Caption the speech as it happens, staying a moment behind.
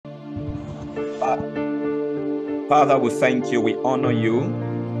Father, we thank you, we honor you,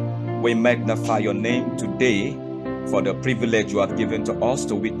 we magnify your name today for the privilege you have given to us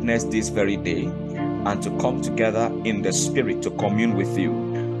to witness this very day and to come together in the Spirit to commune with you.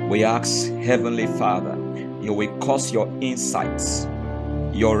 We ask, Heavenly Father, you will cause your insights,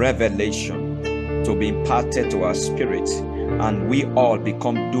 your revelation to be imparted to our spirit, and we all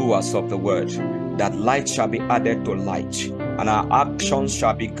become doers of the word, that light shall be added to light, and our actions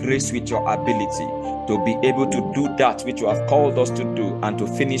shall be graced with your ability to be able to do that which you have called us to do and to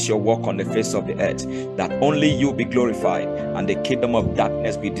finish your work on the face of the earth, that only you be glorified and the kingdom of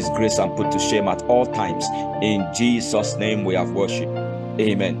darkness be disgraced and put to shame at all times. In Jesus' name we have worshipped.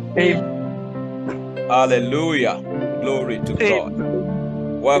 Amen. Amen. Hallelujah. Glory to God.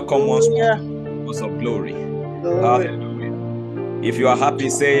 Welcome once more to the of glory. Hallelujah. If you are happy,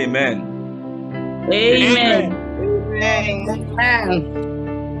 say amen. Amen. Amen.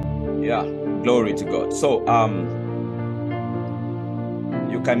 Yeah, glory to God. So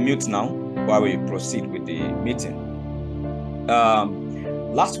you can mute now while we proceed with the meeting.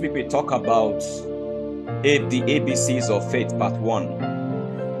 Last week we talked about the ABCs of faith, part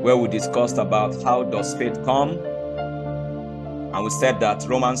 1, where we discussed about how does faith come, and we said that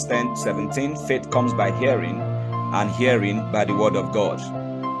Romans 10:17, faith comes by hearing, and hearing by the word of God.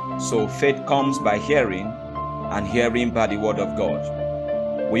 So faith comes by hearing, and hearing by the word of God.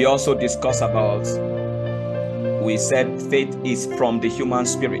 We also discussed about, we said faith is from the human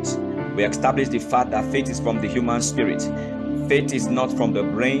spirit. We established the fact that faith is from the human spirit. Faith is not from the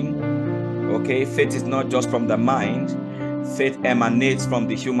brain, okay? Faith is not just from the mind. Faith emanates from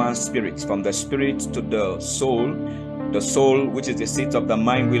the human spirit, from the spirit to the soul, which is the seat of the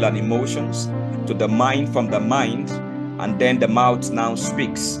mind, will, and emotions, to the mind, from the mind, and then the mouth now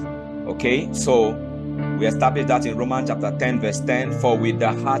speaks, okay? So we established that in Romans chapter 10 verse 10, for with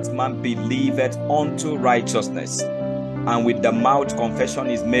the heart man believeth unto righteousness, and with the mouth confession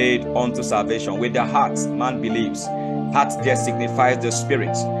is made unto salvation. With the heart man believes. Heart there signifies the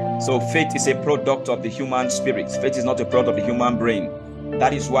spirit. So faith is a product of the human spirit. Faith is not a product of the human brain.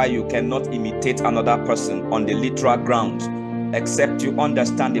 That is why you cannot imitate another person on the literal ground, except you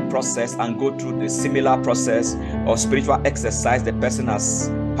understand the process and go through the similar process or spiritual exercise the person has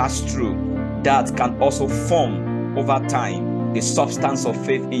passed through. That can also form over time the substance of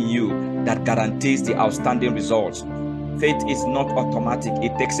faith in you that guarantees the outstanding results. Faith is not automatic,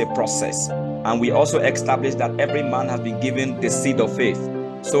 it takes a process. And we also established that every man has been given the seed of faith.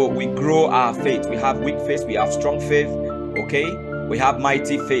 So we grow our faith. We have weak faith, we have strong faith, okay? We have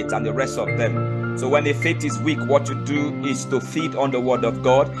mighty faith and the rest of them. So when the faith is weak, what you do is to feed on the word of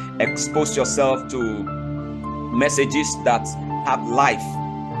God, expose yourself to messages that have life,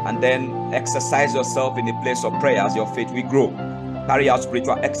 and then exercise yourself in the place of prayer as your faith will grow. Carry out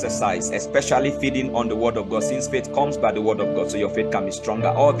spiritual exercise, especially feeding on the word of God, since faith comes by the word of God, so your faith can be stronger.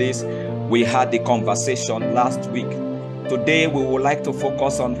 All this, we had the conversation last week. Today, we would like to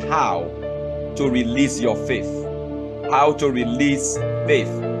focus on how to release your faith. How to release faith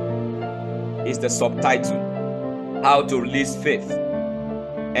is the subtitle. How to release faith.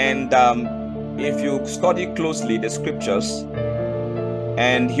 And if you study closely the scriptures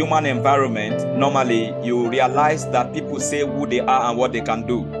and human environment, normally you realize that people say who they are and what they can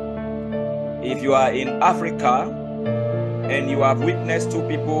do. If you are in Africa and you have witnessed two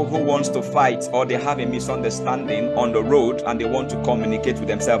people who wants to fight, or they have a misunderstanding on the road and they want to communicate with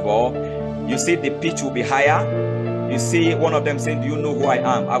themselves, or you see the pitch will be higher. You see one of them saying, do you know who I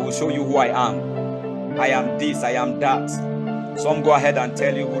am? I will show you who I am. I am this, I am that. Some go ahead and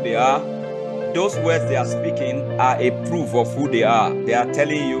tell you who they are. Those words they are speaking are a proof of who they are. They are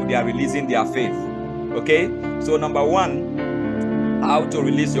telling you they are releasing their faith. Okay? So number one, how to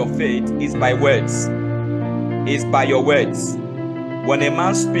release your faith is by words. Is by your words. When a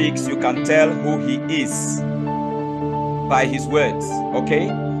man speaks, you can tell who he is by his words. Okay?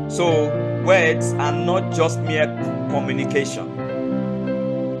 So words are not just mere communication.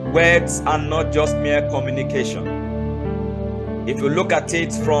 Words are not just mere communication. If you look at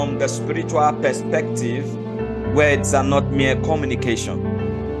it from the spiritual perspective, words are not mere communication.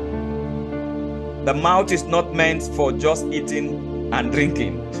 The mouth is not meant for just eating and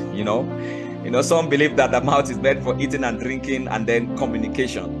drinking, you know. Some believe that the mouth is meant for eating and drinking and then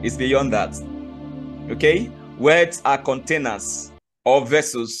communication. It's beyond that. Okay? Words are containers or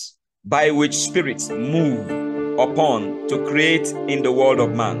vessels by which spirits move upon to create in the world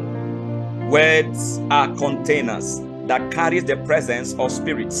of man. Words are containers that carries the presence of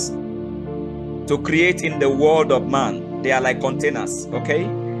spirits to create in the world of man. They are like containers, okay?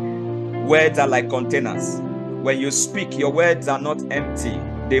 Words are like containers. When you speak, your words are not empty.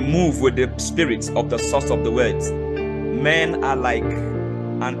 They move with the spirits of the source of the words. Men are like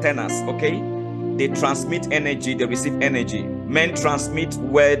antennas, okay? They transmit energy, they receive energy. Men transmit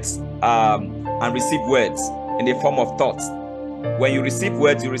words and receive words in the form of thoughts. When you receive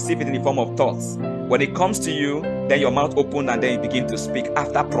words, you receive it in the form of thoughts. When it comes to you, then your mouth opens and then you begin to speak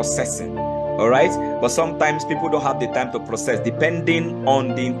after processing. All right? But sometimes people don't have the time to process, depending on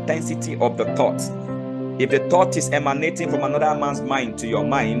the intensity of the thought. If the thought is emanating from another man's mind to your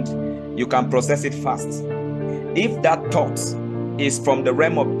mind, you can process it fast. If that thought is from the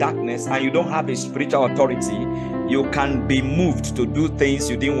realm of darkness and you don't have a spiritual authority, you can be moved to do things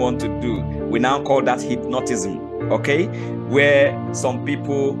you didn't want to do. We now call that hypnotism, okay? Where some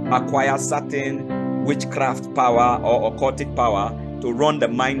people acquire certain witchcraft power or occultic power to run the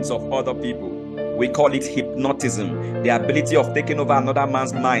minds of other people. We call it hypnotism, the ability of taking over another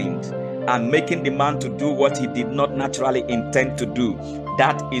man's mind and making the man to do what he did not naturally intend to do.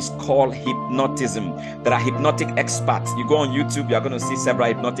 That is called hypnotism. There are hypnotic experts. You go on YouTube, you are going to see several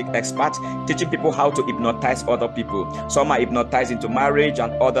hypnotic experts teaching people how to hypnotize other people. Some are hypnotized into marriage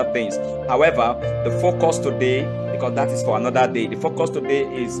and other things. However, the focus today, because that is for another day, the focus today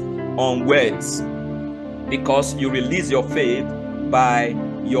is on words, because you release your faith by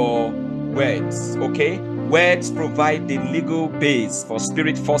your words, okay? Words provide the legal base for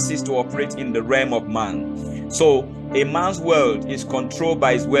spirit forces to operate in the realm of man. So a man's world is controlled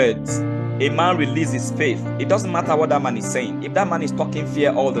by his words. A man releases faith. It doesn't matter what that man is saying. If that man is talking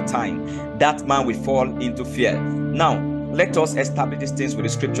fear all the time, that man will fall into fear. Now, let us establish these things with the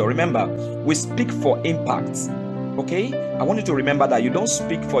scripture. Remember, we speak for impact. Okay? I want you to remember that you don't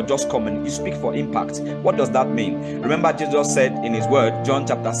speak for just common, you speak for impact. What does that mean? Remember, Jesus said in his word, John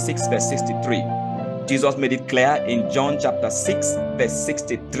chapter 6, verse 63. Jesus made it clear in John chapter 6, verse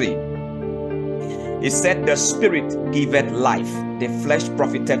 63. He said, the spirit giveth life, the flesh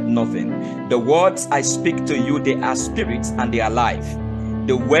profiteth nothing. The words I speak to you, they are spirits and they are life.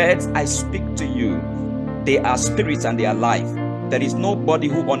 The words I speak to you, they are spirits and they are life. There is nobody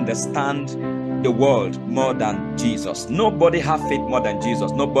who understands the world more than Jesus. Nobody have faith more than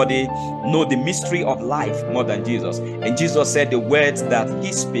Jesus. Nobody know the mystery of life more than Jesus. And Jesus said the words that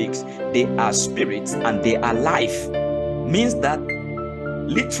he speaks, they are spirits and they are life. Means that,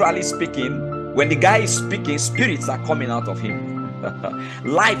 literally speaking, when the guy is speaking, spirits are coming out of him.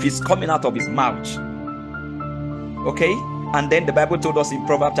 Life is coming out of his mouth. Okay? And then the Bible told us in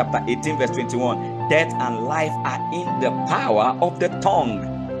Proverbs chapter 18 verse 21, death and life are in the power of the tongue.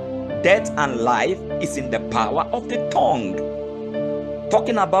 Death and life is in the power of the tongue.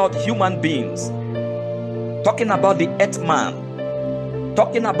 Talking about human beings, talking about the earth man,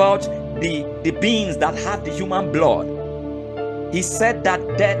 talking about the beings that have the human blood. He said that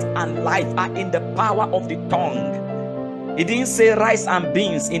death and life are in the power of the tongue. He didn't say rice and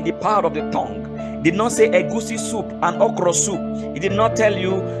beans in the power of the tongue. He did not say egusi soup and okra soup. He did not tell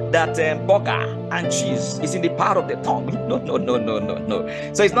you that burger and cheese is in the power of the tongue. No.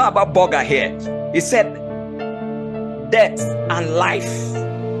 So it's not about burger here. He said death and life.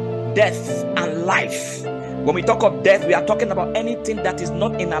 Death and life. When we talk of death, we are talking about anything that is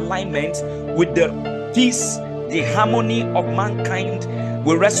not in alignment with the peace, the harmony of mankind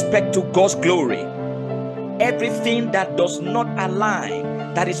with respect to God's glory. Everything that does not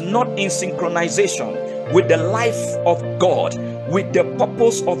align, that is not in synchronization with the life of God, with the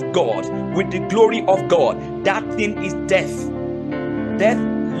purpose of God, with the glory of God, that thing is death. Death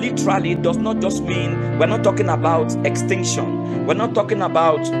literally does not just mean, we're not talking about extinction. We're not talking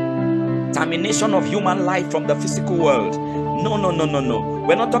about termination of human life from the physical world. No.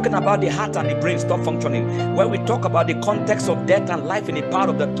 We're not talking about the heart and the brain stop functioning. When we talk about the context of death and life in the power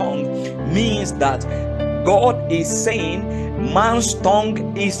of the tongue, means that God is saying man's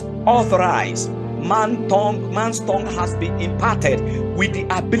tongue is authorized. Man's tongue has been imparted with the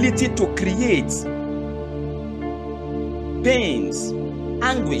ability to create pains,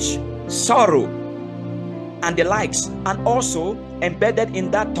 anguish, sorrow, and the likes. And also embedded in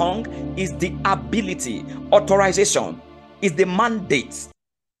that tongue is the ability, authorization, is the mandate,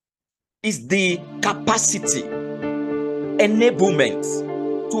 is the capacity, enablement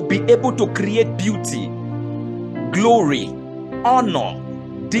to be able to create beauty, glory, honor,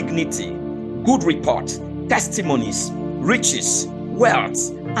 dignity, good report, testimonies, riches,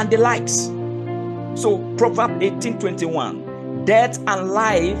 wealth, and the likes. So Proverbs 18:21, death and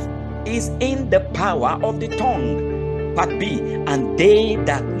life is in the power of the tongue. Part B, and they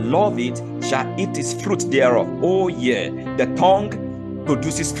that love it shall eat its fruit thereof. Oh yeah, the tongue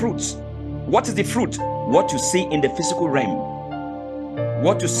produces fruits. What is the fruit? What you see in the physical realm.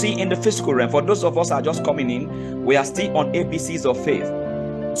 What you see in the physical realm. For those of us who are just coming in, we are still on ABCs of faith.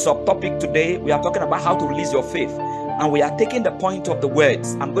 subtopic today, we are talking about how to release your faith. And we are taking the point of the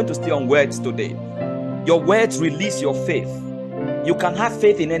words. I'm going to stay on words today. Your words release your faith. You can have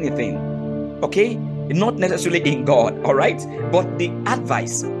faith in anything, okay? Not necessarily in God, all right? But the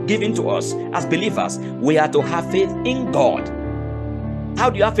advice given to us as believers, we are to have faith in God. How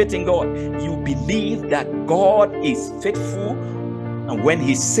do you have faith in God? You believe that God is faithful, and when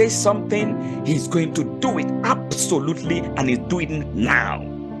he says something, he's going to do it absolutely, and he's doing it now.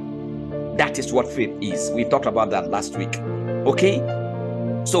 That is what faith is. We talked about that last week, okay?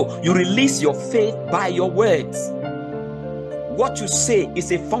 So you release your faith by your words. What you say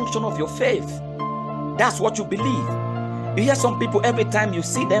is a function of your faith. That's what you believe. You hear some people, every time you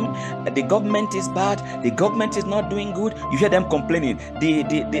see them, the government is bad, the government is not doing good, you hear them complaining.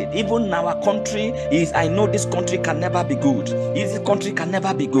 Even our country is, I know this country can never be good. This country can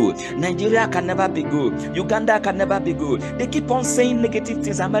never be good. Nigeria can never be good. Uganda can never be good. They keep on saying negative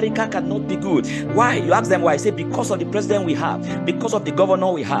things. America cannot be good. Why? You ask them why. I say, because of the president we have, because of the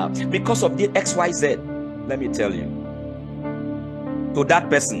governor we have, because of the XYZ. Let me tell you. To that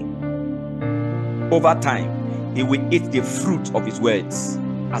person, over time, he will eat the fruit of his words,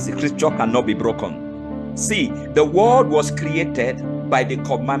 as the scripture cannot be broken. See, the world was created by the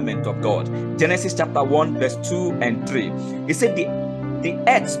commandment of God. Genesis chapter 1, verse 2 and 3. He said the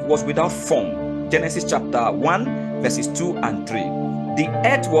earth was without form. Genesis chapter 1, verses 2 and 3. The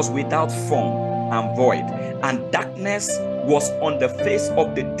earth was without form and void, and darkness was on the face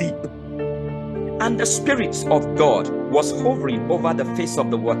of the deep. And the Spirit of God was hovering over the face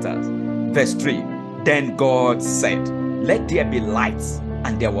of the waters. Verse 3. Then God said, let there be light,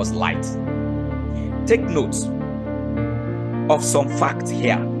 and there was light. Take note of some fact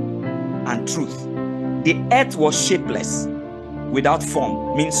here and truth. The earth was shapeless, without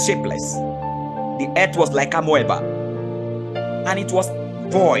form, means shapeless. The earth was like amoeba, and it was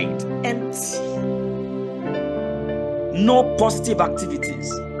void, empty. No positive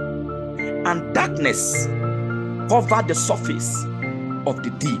activities. And darkness covered the surface of the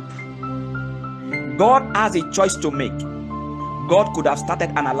deep. God has a choice to make. God could have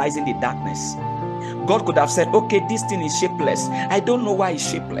started analyzing the darkness. God could have said, okay, this thing is shapeless. I don't know why it's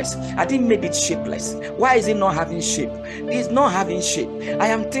shapeless. I didn't make it shapeless. Why is it not having shape? It's not having shape. I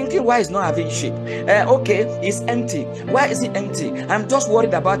am thinking, why it's not having shape? Okay, it's empty. Why is it empty? I'm just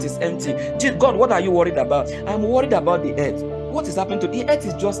worried about it's empty. God, what are you worried about? I'm worried about the earth. What is happening to the earth?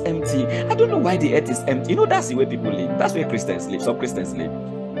 Is just empty. I don't know why the earth is empty. You know, that's the way people live. That's where Christians live. Some Christians live.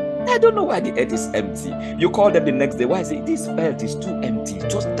 I don't know why the earth is empty. You call them the next day. Why is it? This earth is too empty.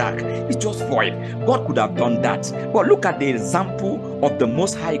 It's just dark. It's just void. God could have done that. But look at the example of the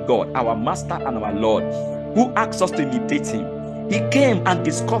Most High God, our Master and our Lord, who asks us to imitate Him. He came and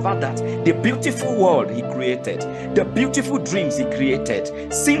discovered that the beautiful world He created, the beautiful dreams He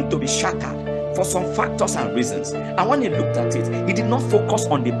created, seemed to be shattered for some factors and reasons. And when He looked at it, He did not focus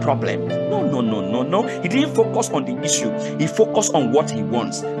on the problem. No. He didn't focus on the issue. He focused on what He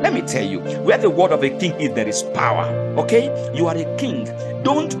wants. Let me tell you, where the word of a king is, there is power. Okay? You are a king.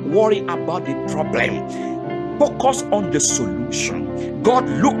 Don't worry about the problem. Focus on the solution. God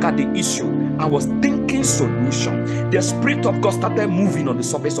looked at the issue. I was thinking solution. The Spirit of God started moving on the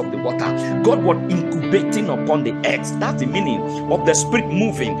surface of the water. God was incubating upon the earth. That's the meaning of the Spirit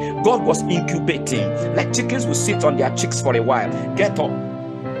moving. God was incubating. Like chickens will sit on their chicks for a while. Get up,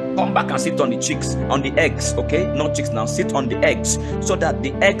 come back and sit on the chicks, on the eggs, okay? Not chicks now, sit on the eggs, so that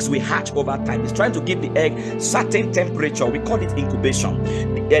the eggs will hatch over time. It's trying to give the egg certain temperature. We call it incubation.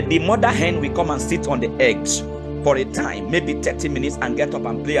 The mother hen will come and sit on the eggs for a time, maybe 30 minutes, and get up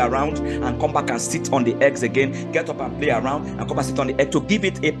and play around and come back and sit on the eggs again, get up and play around and come and sit on the egg to give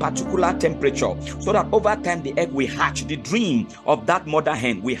it a particular temperature, so that over time the egg will hatch. The dream of that mother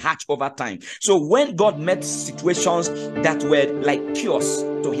hen will hatch over time. So when God met situations that were like chaos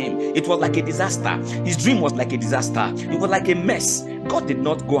to Him, it was like a disaster. His dream was like a disaster. It was like a mess. God did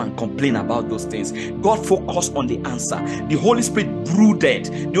not go and complain about those things. God focused on the answer. The Holy Spirit brooded.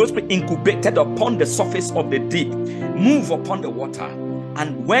 The Holy Spirit incubated upon the surface of the deep, move upon the water.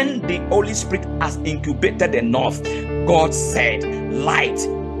 And when the Holy Spirit has incubated enough, God said, light.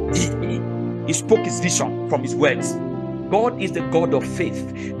 He spoke His vision from His words. God is the God of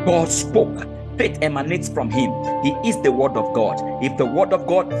faith. God spoke. Faith emanates from Him. He is the Word of God. If the Word of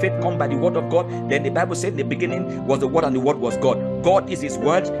God, faith comes by the Word of God, then the Bible said in the beginning was the Word, and the Word was God. God is His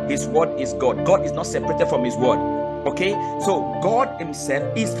Word. His Word is God. God is not separated from His Word. Okay, so God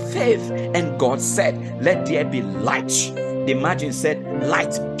Himself is faith, and God said, let there be light. The Imagine said,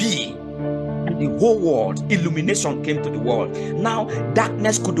 light be. And the whole world, illumination came to the world. Now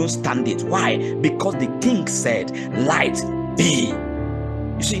darkness couldn't stand it. Why? Because the king said, light be.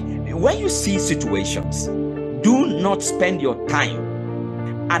 You see, when you see situations, do not spend your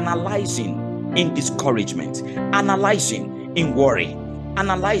time analyzing in discouragement, analyzing in worry,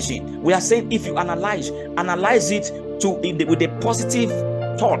 analyzing. We are saying if you analyze it with a positive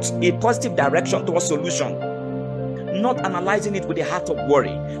thought, a positive direction towards solution, not analyzing it with a heart of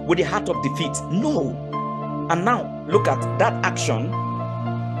worry, with a heart of defeat. No. And now look at that action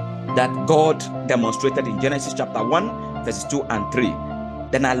that God demonstrated in Genesis chapter 1 verses 2 and 3.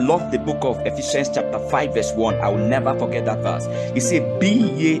 Then I love the book of Ephesians chapter 5 verse 1. I will never forget that verse. He said, be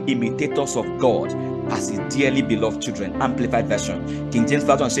ye imitators of God as his dearly beloved children. Amplified version. King James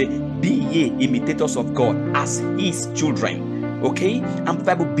version say, be ye imitators of God as his children. Okay,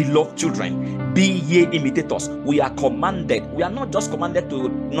 Amplified, beloved children, be ye imitators. We are commanded. We are not just commanded to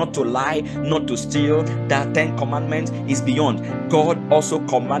not to lie, not to steal. That 10 commandments is beyond. God also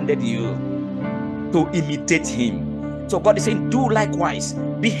commanded you to imitate him. So God is saying, do likewise,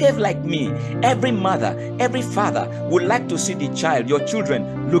 behave like me. Every mother, every father would like to see the child, your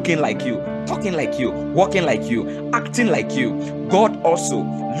children, looking like you, talking like you, walking like you, acting like you. God also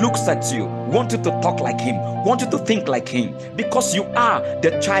looks at you, wants you to talk like him, wants you to think like him, because you are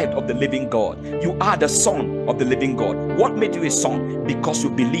the child of the living God. You are the son of the living God. What made you a son? Because you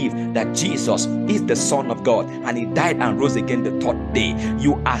believe that Jesus is the Son of God and he died and rose again the third day.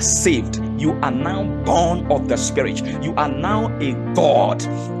 You are saved. You are now born of the Spirit. You are now a God,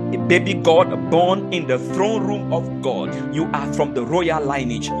 a baby God born in the throne room of God. You are from the royal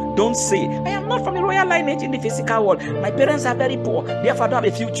lineage. Don't say, I am not from the royal lineage in the physical world. My parents are very poor, therefore I don't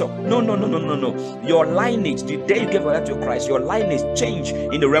have a future. No. Your lineage, the day you gave life to Christ, your lineage changed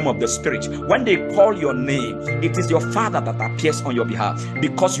in the realm of the Spirit. When they call your name, it is your Father that appears on your behalf,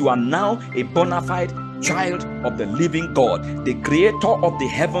 because you are now a bona fide child of the living God, the creator of the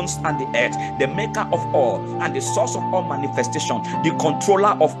heavens and the earth, the maker of all and the source of all manifestation, the controller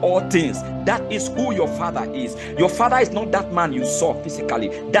of all things. That is who your Father is. Your Father is not that man you saw physically.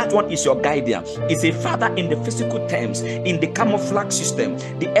 That one is your guardian. It's a father in the physical terms. In the camouflage system,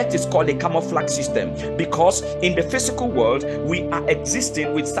 the earth is called a camouflage system, because in the physical world we are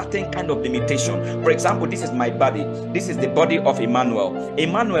existing with certain kind of limitation. For example, this is my body. This is the body of Emmanuel.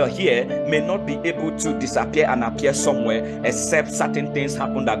 Emmanuel here may not be able to disappear and appear somewhere, except certain things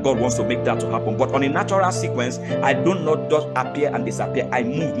happen that God wants to make that to happen. But on a natural sequence, I do not just appear and disappear. I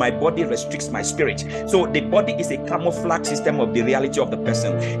move. My body restricts my spirit. So the body is a camouflage system of the reality of the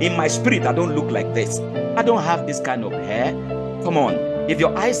person. In my spirit, I don't look like this. I don't have this kind of hair. Come on. If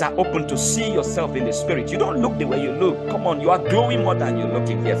your eyes are open to see yourself in the spirit, you don't look the way you look. Come on, you are glowing more than you're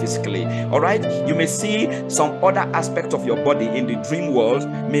looking here physically. All right, you may see some other aspect of your body in the dream world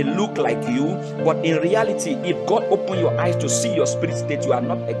may look like you, but in reality, if God open your eyes to see your spirit state, you are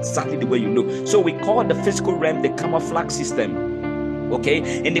not exactly the way you look. So we call the physical realm the camouflage system. Okay,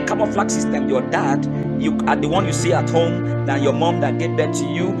 in the camouflage system, your dad, you are the one you see at home, than your mom that gave birth to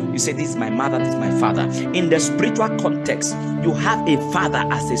you. You say, this is my mother, this is my father. In the spiritual context, you have a father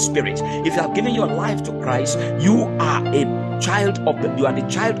as a spirit. If you have given your life to Christ, you are a child of the, you are the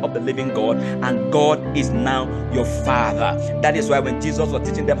child of the living God, and God is now your Father. That is why when Jesus was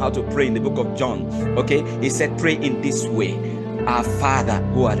teaching them how to pray in the book of John, okay, he said, pray in this way: our Father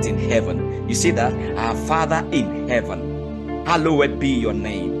who art in heaven. You see that? Our Father in heaven, hallowed be your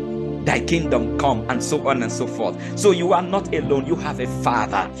name, thy kingdom come, and so on and so forth. So you are not alone, you have a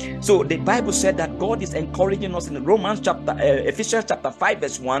Father. So the Bible said that God is encouraging us in Ephesians chapter 5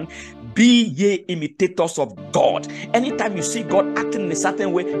 verse 1, be ye imitators of God. Anytime you see God acting in a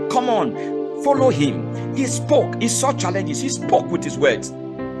certain way, come on, follow him. He spoke, he saw challenges, he spoke with his words.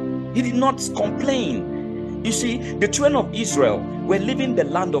 He did not complain. You see, the children of Israel were leaving the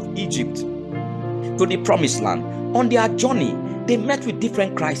land of Egypt to the promised land. On their journey, they met with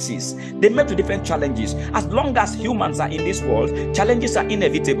different crises. They met with different challenges. As long as humans are in this world, challenges are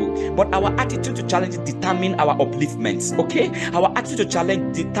inevitable. But our attitude to challenge determines our upliftments. Okay? Our attitude to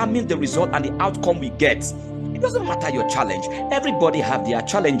challenge determines the result and the outcome we get. It doesn't matter your challenge. Everybody have their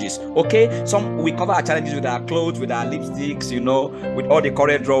challenges. Okay? Some we cover our challenges with our clothes, with our lipsticks, you know, with all the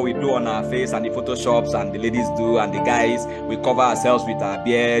current draw we do on our face and the photoshops and the ladies do, and the guys, we cover ourselves with our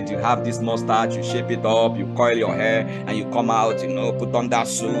beard. You have this mustache, you shape it up, you coil your hair, and you come out, you know, put on that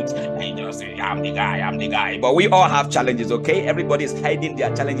suit, and you just say, I'm the guy, I'm the guy. But we all have challenges, okay? Everybody is hiding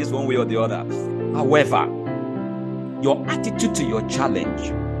their challenges one way or the other. However, your attitude to your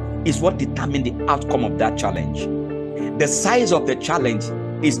challenge is what determines the outcome of that challenge. The size of the challenge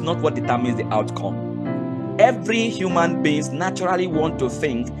is not what determines the outcome. Every human being naturally want to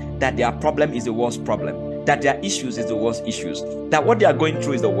think that their problem is the worst problem. that their issues is the worst issues, that what they are going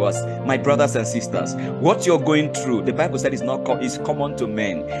through is the worst. My brothers and sisters, what you're going through, the Bible said, is common to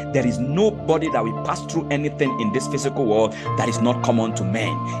men. There is nobody that will pass through anything in this physical world that is not common to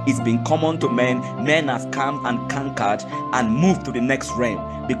men. It's been common to men. Men have come and conquered and moved to the next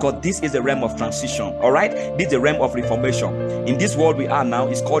realm, because this is a realm of transition. All right, this is a realm of reformation. In this world we are now,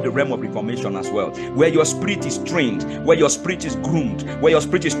 it's called the realm of reformation as well, where your spirit is trained, where your spirit is groomed, where your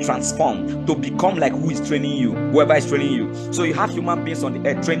spirit is transformed to become like who is training you, whoever is training you. So you have human beings on the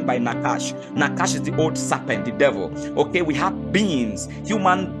earth trained by Nakash. Nakash is the old serpent, the devil. Okay, we have beings,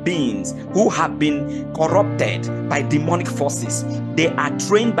 human beings, who have been corrupted by demonic forces. They are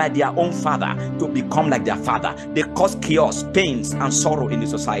trained by their own father to become like their father. They cause chaos, pains, and sorrow in the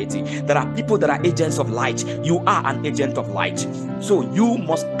society. There are people that are agents of light. You are an agent of light. So you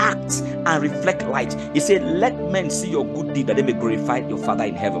must act and reflect light. He said, let men see your good deed, that they may glorify your Father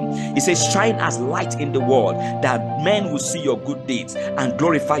in heaven. He says, shine as light in the world, that men will see your good deeds and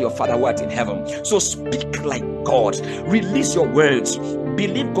glorify your Father who art in heaven. So speak like God. Release your words.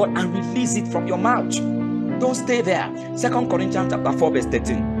 Believe God and release it from your mouth. Don't stay there. 2 Corinthians chapter 4 verse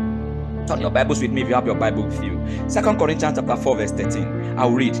 13. Turn your Bibles with me if you have your Bible with you. 2 Corinthians chapter 4 verse 13.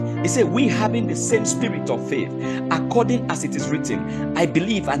 I'll read. It says, we having the same spirit of faith, according as it is written, I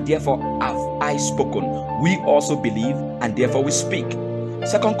believe and therefore have I spoken. We also believe and therefore we speak. 2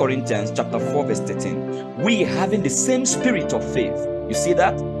 Corinthians chapter 4 verse 13. We having the same spirit of faith. You see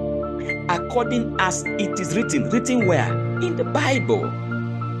that? According as it is written. Written where? In the Bible.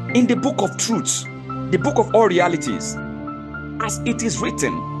 In the book of truths. The book of all realities. As it is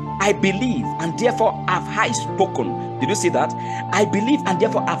written, I believe and therefore have I spoken. Did you see that? I believe and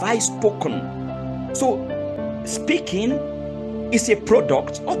therefore have I spoken. So speaking is a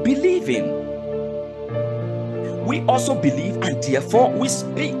product of believing. We also believe and therefore we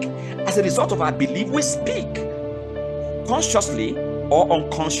speak. As a result of our belief, we speak. Consciously or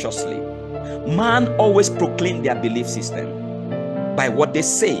unconsciously, man always proclaims their belief system by what they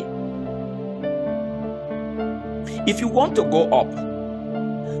say. If you want to go up,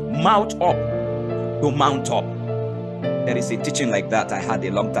 mount up to mount up. There is a teaching like that I had a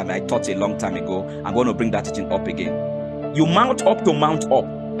long time. I taught a long time ago. I'm going to bring that teaching up again. You mount up to mount up.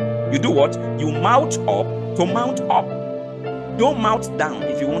 You do what? You mount up to mount up. Don't mount down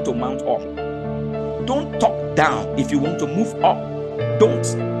if you want to mount up. Don't talk down if you want to move up. Don't.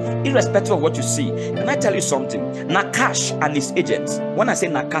 Irrespective of what you see. Can I tell you something? Nakash and his agents. When I say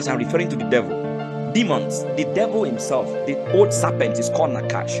Nakash, I'm referring to the devil. Demons, the devil himself, the old serpent is called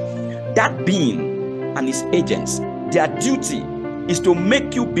Nakash. That being and his agents, their duty is to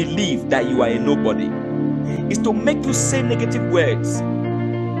make you believe that you are a nobody. Is to make you say negative words.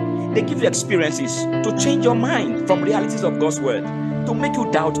 They give you experiences to change your mind from realities of God's word, to make you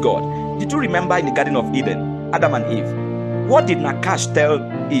doubt God. Did you remember in the Garden of Eden, Adam and Eve? What did Nakash tell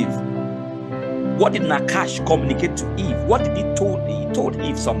Eve? What did Nakash communicate to Eve? What did he told? He told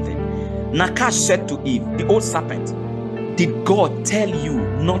Eve something. Nakash said to Eve, the old serpent, did God tell you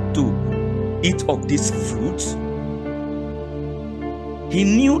not to eat of these fruits? He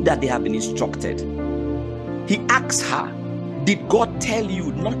knew that they have been instructed. He asked her, did God tell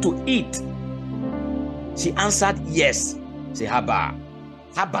you not to eat? She answered, yes. Say, Haba,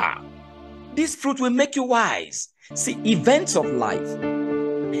 Haba. This fruit will make you wise. See, events of life,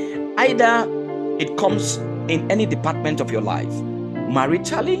 either it comes in any department of your life,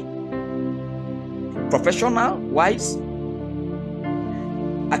 maritally, professional wise,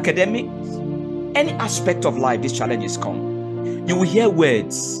 academic, any aspect of life, these challenges come. You will hear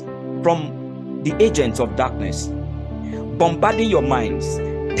words from the agents of darkness bombarding your minds,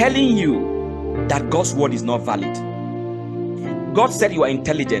 telling you that God's word is not valid. God said you are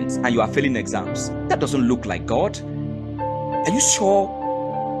intelligent and you are failing exams. That doesn't look like God. Are you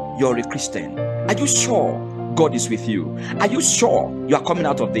sure you're a Christian? Are you sure God is with you? Are you sure you are coming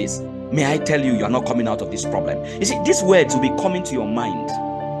out of this? May I tell you, you are not coming out of this problem. You see, these words will be coming to your mind.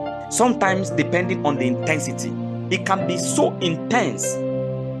 Sometimes depending on the intensity. It can be so intense.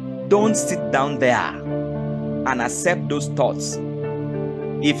 Don't sit down there and accept those thoughts.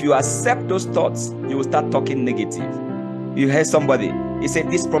 If you accept those thoughts, you will start talking negative. You hear somebody, he said,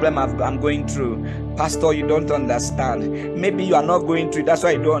 this problem I'm going through, Pastor, you don't understand. Maybe you are not going through, that's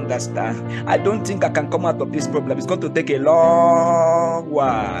why you don't understand. I don't think I can come out of this problem. It's going to take a long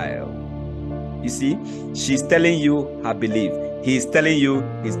while. You see, she's telling you her belief. He's telling you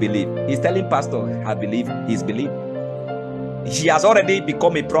his belief. He's telling Pastor her belief, his belief. She has already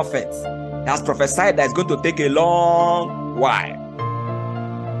become a prophet. He has prophesied that it's going to take a long while.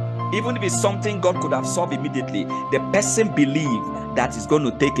 Even if it's something God could have solved immediately, the person believes that it's going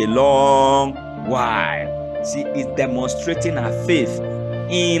to take a long Why? She is demonstrating her faith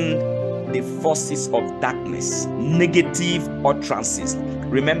in the forces of darkness, negative utterances.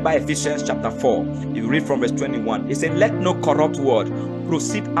 Remember Ephesians chapter 4, you read from verse 21, it said, let no corrupt word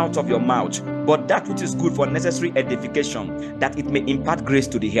proceed out of your mouth, but that which is good for necessary edification, that it may impart grace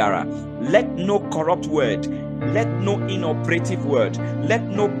to the hearer. Let no corrupt word, let no inoperative word, let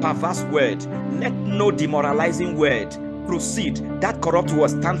no perverse word, let no demoralizing word proceed. That corrupt word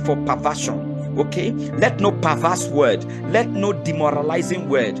stands for perversion. Okay, let no perverse word, let no demoralizing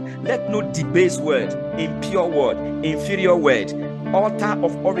word, let no debased word, impure word, inferior word, alter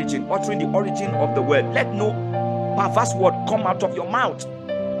of origin, altering the origin of the word, let no perverse word come out of your mouth,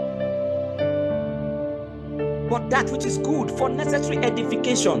 but that which is good for necessary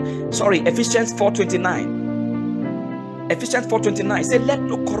edification. Ephesians 4:29. Ephesians 4:29 say, let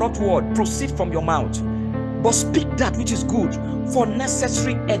no corrupt word proceed from your mouth, but speak that which is good for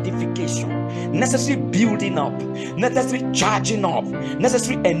necessary edification, necessary building up, necessary charging up,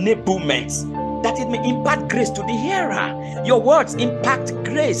 necessary enablement, that it may impart grace to the hearer. Your words impact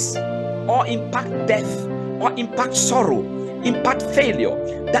grace, or impact death, or impact sorrow, impact failure,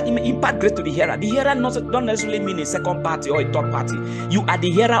 that it may impart grace to the hearer. The hearer don't necessarily mean a second party or a third party. You are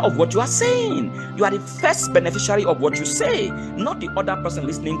the hearer of what you are saying. You are the first beneficiary of what you say, not the other person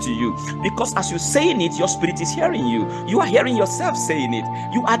listening to you. Because as you're saying it, your spirit is hearing you. You are hearing yourself saying it.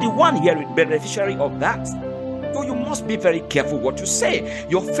 You are the one hearing, beneficiary of that. So you must be very careful what you say.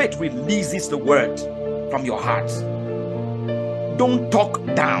 Your faith releases the word from your heart. Don't talk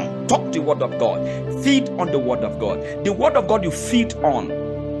down. Talk the word of God. Feed on the word of God. The word of God you feed on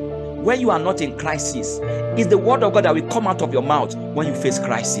when you are not in crisis is the word of God that will come out of your mouth when you face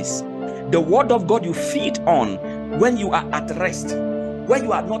crisis. The word of God you feed on when you are at rest, when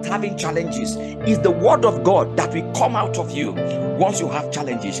you are not having challenges, is the word of God that will come out of you once you have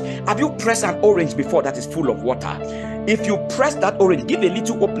challenges. Have you pressed an orange before that is full of water? If you press that orange, give a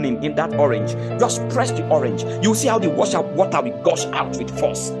little opening in that orange, just press the orange, you'll see how the water will gush out with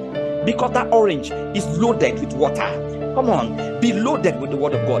force, because that orange is loaded with water. Come on, be loaded with the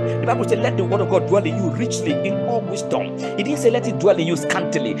word of God. The Bible said, let the word of God dwell in you richly in all wisdom. It didn't say let it dwell in you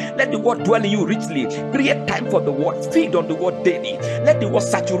scantily. Let the word dwell in you richly. Create time for the word. Feed on the word daily. Let the word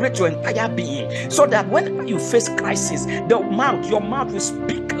saturate your entire being, so that when you face crisis, your mouth will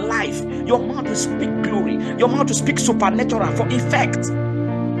speak life. Your mouth will speak glory. Your mouth will speak supernatural for effect.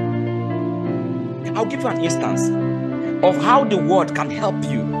 I'll give you an instance of how the word can help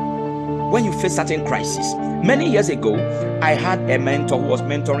you when you face certain crises. Many years ago, I had a mentor who was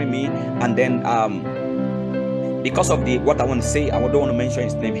mentoring me, and then because of what I want to say, I don't want to mention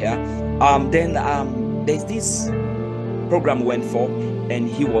his name here. There's this program went for, and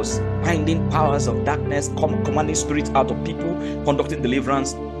he was binding powers of darkness, commanding spirits out of people, conducting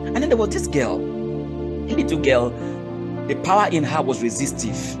deliverance. And then there was this girl, a little girl. The power in her was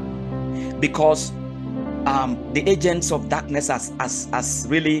resistive, because the agents of darkness has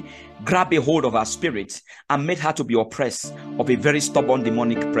really grabbed a hold of her spirit and made her to be oppressed of a very stubborn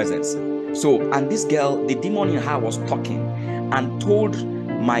demonic presence. So, and this girl, the demon in her was talking and told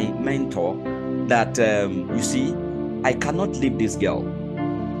my mentor that, you see, I cannot leave this girl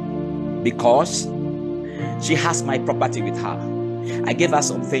because she has my property with her. I gave her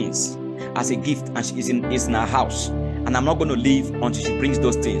some things as a gift, and she is in her house, and I'm not going to leave until she brings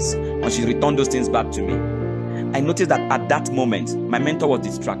those things, until she returns those things back to me. I noticed that at that moment, my mentor was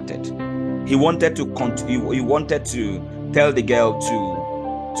distracted. He wanted to he wanted to tell the girl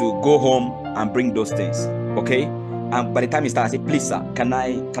to go home and bring those things. Okay, and by the time he started, I said, please sir, can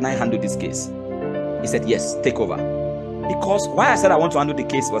I handle this case? He said, yes, take over. Because why I said I want to handle the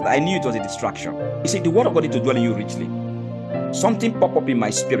case was I knew it was a distraction. You see, the word of God is to dwell in you richly. Something popped up in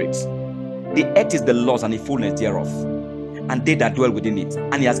my spirit. The earth is the Lord's and the fullness thereof, and they that dwell within it,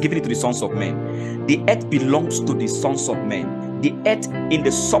 and he has given it to the sons of men. The earth belongs to the sons of men. The earth in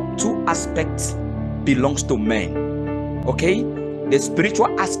the subtle aspect belongs to men. Okay, the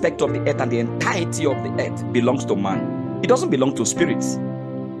spiritual aspect of the earth and the entirety of the earth belongs to man. It doesn't belong to spirits.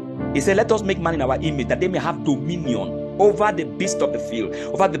 He said, let us make man in our image, that they may have dominion over the beasts of the field,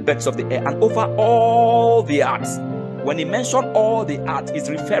 over the birds of the air, and over all the earth. When he mentioned all the earth, he's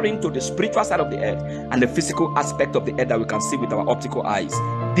referring to the spiritual side of the earth and the physical aspect of the earth that we can see with our optical eyes.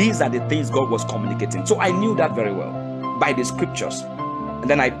 These are the things God was communicating. So I knew that very well by the scriptures. And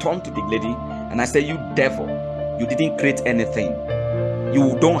then I turned to the lady and I said, you devil, you didn't create anything.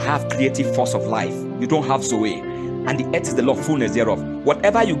 You don't have creative force of life. You don't have Zoe. And the earth is the Lord, fullness thereof.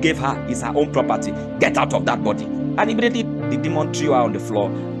 Whatever you gave her is her own property. Get out of that body. And immediately the demon threw her on the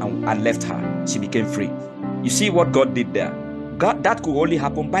floor and left her. She became free. You see what God did there? God, that could only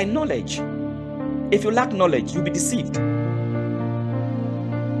happen by knowledge. If you lack knowledge, you'll be deceived.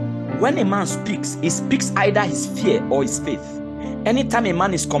 When a man speaks, he speaks either his fear or his faith. Anytime a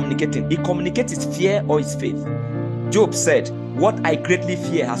man is communicating, he communicates his fear or his faith. Job said, what I greatly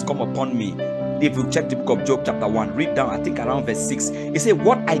fear has come upon me. If you check the book of Job chapter 1, read down, I think around verse 6. He said,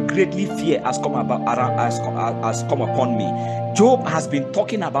 what I greatly fear has come upon me. Job has been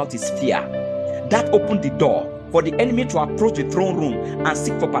talking about his fear. That opened the door for the enemy to approach the throne room and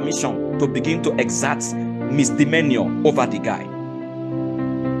seek for permission to begin to exert misdemeanor over the guy.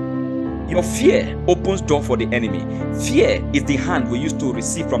 Your fear opens door for the enemy. Fear is the hand we used to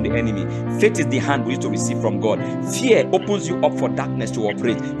receive from the enemy. Faith is the hand we used to receive from God. Fear opens you up for darkness to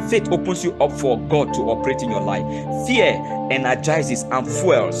operate. Faith opens you up for God to operate in your life. Fear energizes and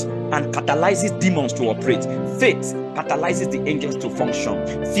fuels and catalyzes demons to operate. Faith catalyzes the angels to function.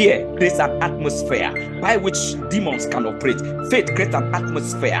 Fear creates an atmosphere by which demons can operate. Faith creates an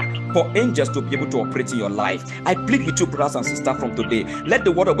atmosphere for angels to be able to operate in your life. I plead with you, brothers and sisters, from today, let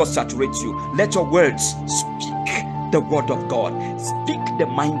the word of God saturate you. Let your words speak the word of God. Speak the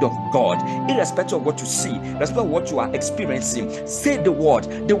mind of God, irrespective of what you see, irrespective of what you are experiencing. Say the word.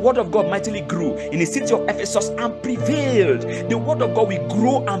 The word of God mightily grew in the city of Ephesus and prevailed. The word of God will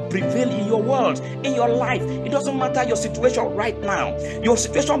grow and prevail in your world, in your life. It doesn't matter your situation right now. Your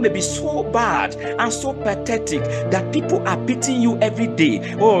situation may be so bad and so pathetic that people are pitying you every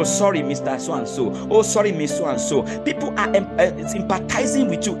day. Oh, sorry, Mr. So-and-so. Oh, sorry, Miss So-and-so. People are empathizing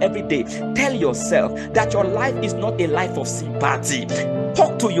with you every day. Tell yourself that your life is not a life of sympathy.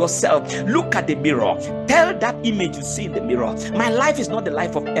 Talk to yourself. Look at the mirror. Tell that image you see in the mirror, my life is not a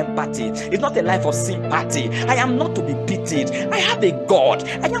life of empathy. It's not a life of sympathy. I am not to be pitied. I have a God.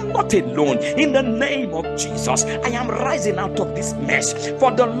 I am not alone. In the name of Jesus, I am rising out of this mess.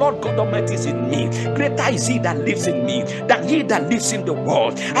 For the Lord God Almighty is in me. Greater is He that lives in me than he that lives in the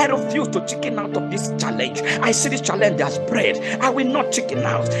world. I refuse to chicken out of this challenge. I see this challenge as bread. I will not chicken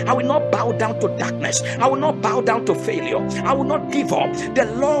out. I will not bow down to darkness. I will not bow down to failure. I will not give up. The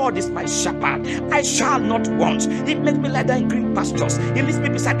Lord is my shepherd. I shall not want. He makes me lie down in green pastures. He leads me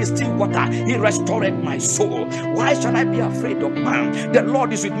beside the still water. He restored my soul. Why shall I be afraid of man? The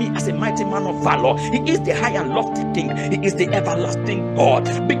Lord is with me as a mighty man of valor. He is the high and lofty king. He is the everlasting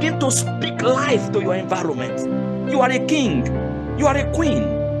God. Begin to speak life to your environment. You are a king. You are a queen.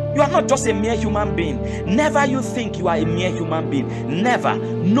 You are not just a mere human being. Never you think you are a mere human being. Never.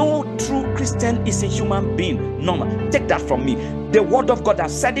 No true Christian is a human being. No, take that from me. The word of God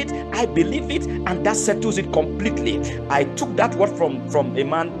has said it. I believe it, and that settles it completely. I took that word from a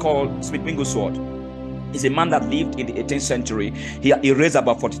man called Smith Wigglesworth. He's a man that lived in the 18th century. He raised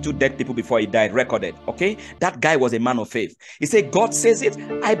about 42 dead people before he died, recorded. Okay, that guy was a man of faith. He said, God says it,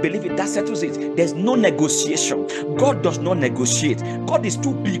 I believe it, that settles it. There's no negotiation. God does not negotiate. God is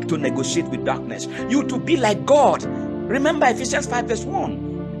too big to negotiate with darkness. You to be like God. Remember Ephesians 5 verse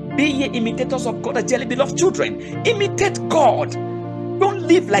 1. Be ye imitators of God as dearly beloved children. Imitate God. Don't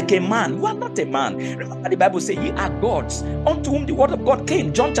live like a man. You are not a man. Remember the Bible says, ye are gods, unto whom the word of God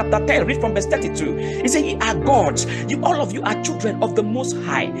came. John chapter 10, read from verse 32. He said, ye are gods. All of you are children of the Most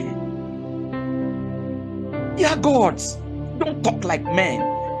High. Ye are gods. Don't talk like men.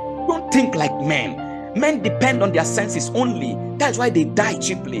 Don't think like men. Men depend on their senses only. That's why they die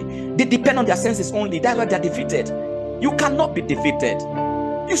cheaply. They depend on their senses only. That's why they are defeated. You cannot be defeated.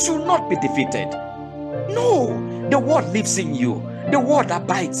 You should not be defeated. No, the word lives in you. The word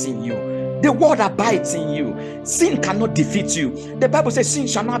abides in you. The word abides in you. Sin cannot defeat you. The Bible says sin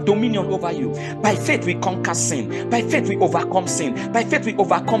shall not have dominion over you. By faith we conquer sin. By faith we overcome sin. By faith we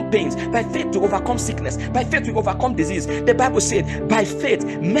overcome pains. By faith we overcome sickness. By faith we overcome disease. The Bible said by faith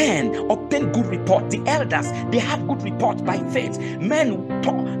men obtain good report. The elders, they have good report by faith. Men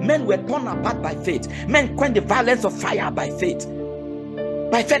were torn apart by faith. Men quenched the violence of fire by faith.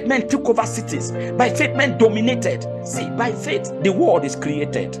 By faith, men took over cities. By faith, men dominated. See, by faith, the world is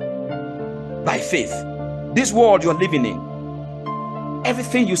created. By faith, this world you're living in,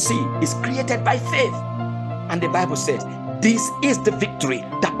 everything you see is created by faith. And the Bible says, this is the victory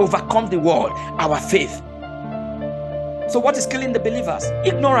that overcomes the world, our faith. So what is killing the believers?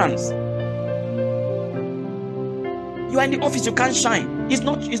 Ignorance. You are in the office, you can't shine. It's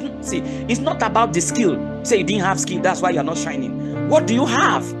not about the skill. Say you didn't have skill, that's why you're not shining. What do you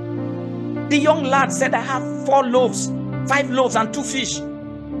have? The young lad said, I have 5 loaves and 2 fish.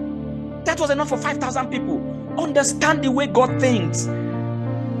 That was enough for 5,000 people. Understand the way God thinks.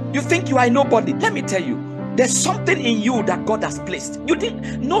 You think you are nobody. Let me tell you, there's something in you that God has placed.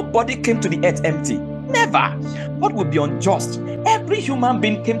 Nobody came to the earth empty. Never. God would be unjust. Every human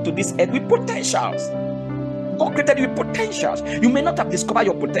being came to this earth with potentials. God created you with potentials. You may not have discovered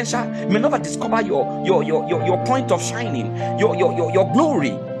your potential. You may not have discovered your point of shining, your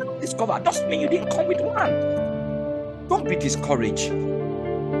glory. Discover doesn't mean you didn't come with one. Don't be discouraged.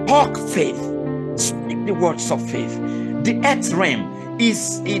 Talk faith. Speak the words of faith. The earth realm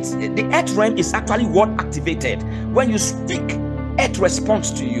is actually what activated. When you speak, earth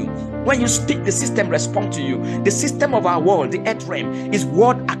responds to you. When you speak, the system responds to you. The system of our world, the earth realm, is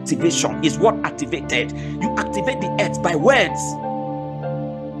word activation, is what activated. You activate the earth by words.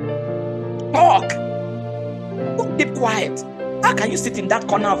 Talk. Don't keep quiet. How can you sit in that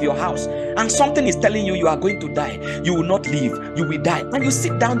corner of your house and something is telling you are going to die? You will not live. You will die. And you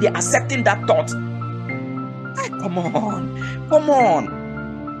sit down there accepting that thought. Hey, come on. Come on.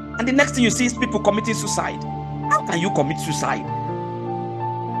 And the next thing you see is people committing suicide. How can you commit suicide?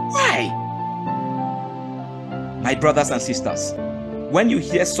 Why? My brothers and sisters, when you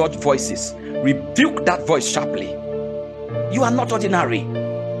hear such voices, rebuke that voice sharply. You are not ordinary.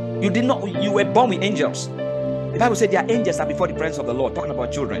 You were born with angels. The Bible said their angels are before the presence of the Lord, talking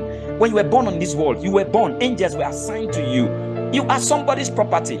about children. When you were born on this world, you were born, angels were assigned to you. You are somebody's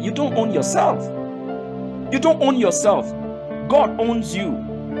property. You don't own yourself. You don't own yourself. God owns you.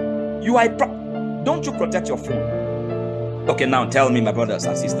 You are don't you protect your phone? Okay, now tell me, my brothers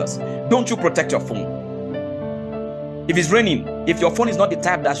and sisters, don't you protect your phone? If it's raining, if your phone is not the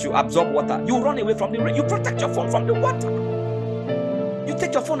type that should absorb water, you run away from the rain. You protect your phone from the water. You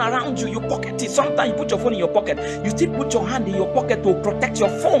take your phone around you, you pocket it. Sometimes you put your phone in your pocket. You still put your hand in your pocket to protect your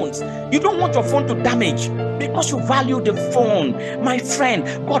phones. You don't want your phone to damage because you value the phone. My friend,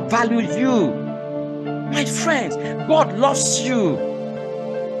 God values you. My friends, God loves you.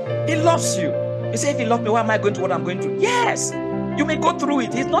 He loves you. You say, if He loves me, why am I going through what I'm going through? Yes, you may go through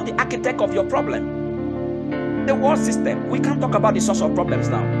it. He's not the architect of your problem. The world system, we can't talk about the source of problems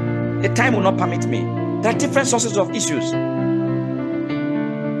now. The time will not permit me. There are different sources of issues.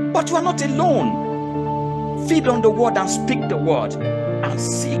 But you are not alone. Feed on the word and speak the word and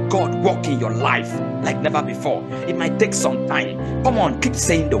see God work in your life like never before. It might take some time. Come on, keep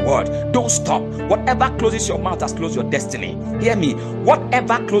saying the word. Don't stop. Whatever closes your mouth has closed your destiny. Hear me.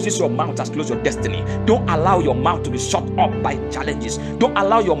 Whatever closes your mouth has closed your destiny. Don't allow your mouth to be shut up by challenges. Don't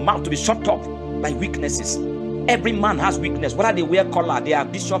allow your mouth to be shut up by weaknesses. Every man has weakness. Whether they wear collar, they are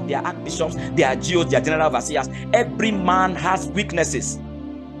bishops, they are archbishops, they are GOs, they are general overseers. Every man has weaknesses.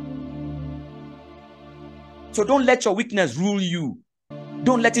 So don't let your weakness rule you.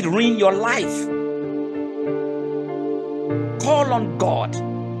 Don't let it ruin your life. Call on God.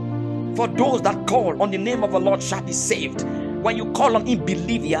 For those that call on the name of the Lord shall be saved. When you call on Him,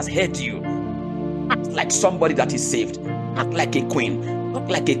 believe He has heard you. Act like somebody that is saved. Act like a queen. Act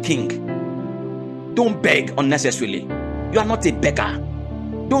like a king. Don't beg unnecessarily. You are not a beggar.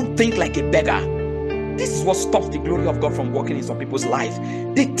 Don't think like a beggar. This is what stops the glory of God from working in some people's life.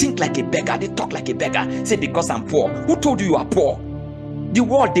 They think like a beggar. They talk like a beggar. Say, because I'm poor. Who told you you are poor? The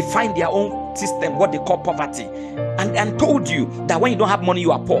world defined their own system, what they call poverty, and told you that when you don't have money,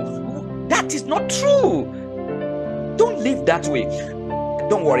 you are poor. That is not true. Don't live that way.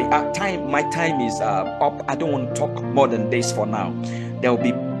 Don't worry. My time is up. I don't want to talk more than this for now. There will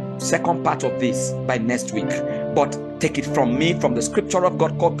be second part of this by next week. But take it from me, from the scripture of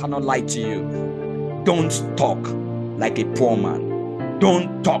God. God cannot lie to you. Don't talk like a poor man.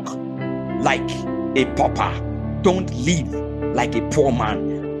 Don't talk like a pauper. Don't live like a poor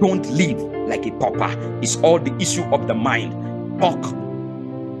man. Don't live like a pauper. It's all the issue of the mind. Talk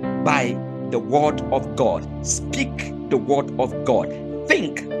by the word of God. Speak the word of God.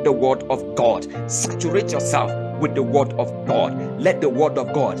 Think the word of God. Saturate yourself with the word of God. Let the word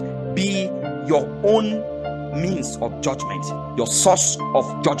of God be your own means of judgment, your source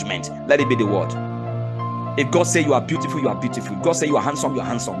of judgment. Let it be the word. If God say you are beautiful, you are beautiful. God say you are handsome, you are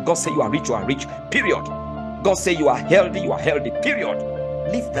handsome. God say you are rich, you are rich. Period. God say you are healthy, you are healthy. Period.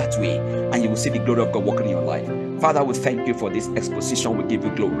 Live that way and you will see the glory of God working in your life. Father, we thank you for this exposition. We give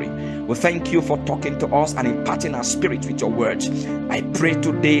you glory. We thank you for talking to us and imparting our spirit with your words. I pray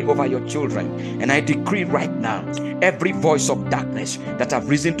today over your children and I decree right now, every voice of darkness that have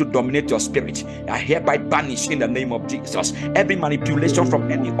risen to dominate your spirit, I hereby banish in the name of Jesus. Every manipulation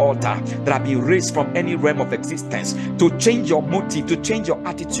from any altar that have been raised from any realm of existence to change your motive, to change your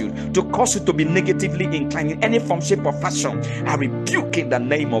attitude, to cause you to be negatively inclined in any form, shape or fashion, I rebuke in the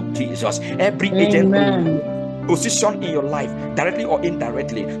name of Jesus. Every agent positioned in your life, directly or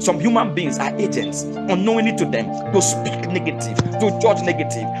indirectly. Some human beings are agents, unknowingly to them, to speak negative, to judge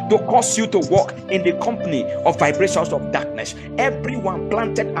negative, to cause you to walk in the company of vibrations of darkness. Everyone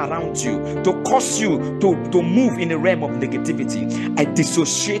planted around you to cause you to move in the realm of negativity, I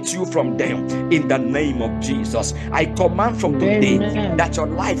dissociate you from them in the name of Jesus. I command from today that your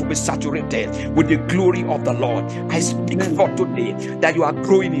life will be saturated with the glory of the Lord. I speak for today that you are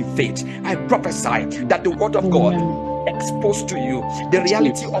growing in faith. I prophesy that the word of God exposed to you, the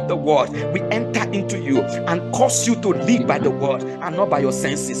reality of the word, we enter into you and cause you to live by the word and not by your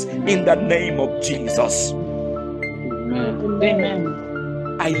senses in the name of Jesus.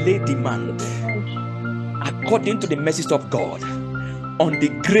 Amen. I lay demand according to the message of God on the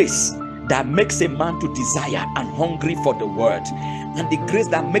grace that makes a man to desire and hungry for the word, and the grace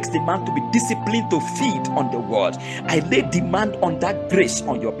that makes the man to be disciplined to feed on the word. I lay demand on that grace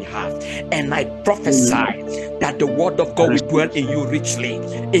on your behalf, and I prophesy that the word of God will dwell in you richly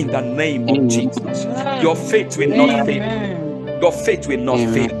in the name of Jesus. Your faith will not fail. Your faith will not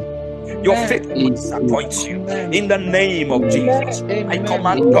fail. Your faith will not disappoint you in the name of Jesus. I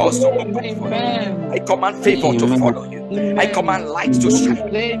command doors to open for you. I command favor to follow you. I command light to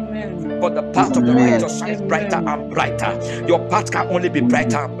shine. For the path of the righteous shines brighter and brighter. Your path can only be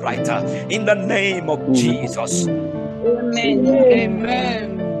brighter and brighter in the name of Jesus.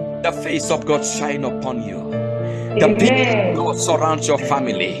 Amen. The face of God shine upon you. The peace of God surrounds your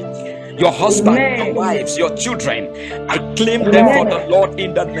family, your husband, your wives, your children. I claim them for the Lord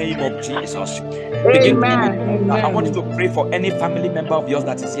in the name of Jesus. Begin. I want you to pray for any family member of yours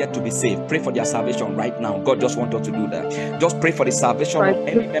that is yet to be saved. Pray for their salvation right now. God just wants us to do that. Just pray for the salvation of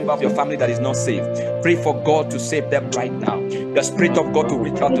any member of your family that is not saved. Pray for God to save them right now. The Spirit of God to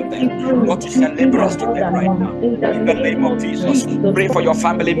reach out to them. God to send laborers to them right now. In the name of Jesus. Pray for your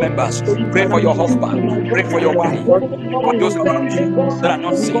family members. Pray for your husband. Pray for your wife. Pray for those around you that are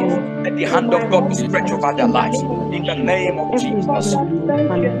not saved. Let the hand of God be stretched over their lives. In the name of Jesus.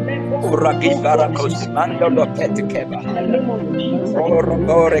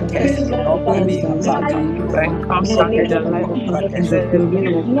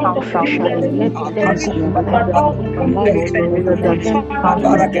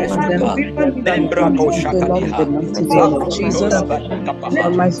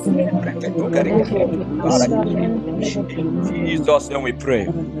 Jesus, and we pray.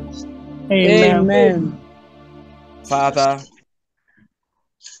 Amen. Father,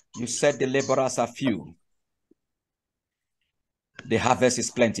 you said the laborers are few. The harvest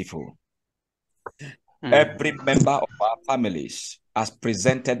is plentiful. Every member of our families as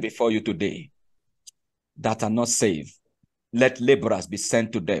presented before you today that are not saved, let laborers be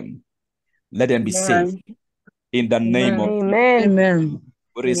sent to them. Let them be saved. In the name of Amen.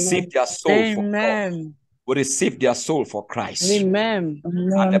 we receive their soul for God. We receive their soul for Christ. Amen.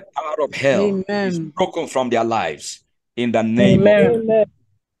 And the power of hell is broken from their lives. In the name of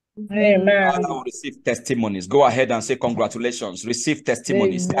Father, will receive testimonies. Go ahead and say congratulations. Receive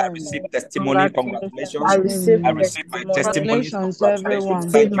testimonies. I receive testimony. Congratulations. I receive my testimonies.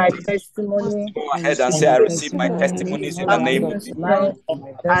 Congratulations. Thank you, Jesus. Go ahead and say, I receive my testimonies in the name of Jesus.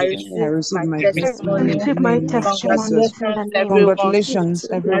 I receive my testimony. Congratulations,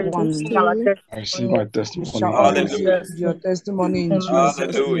 everyone. I receive my testimony. You shall all receive your testimony in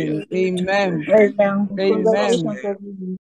Jesus' name. Amen. Amen.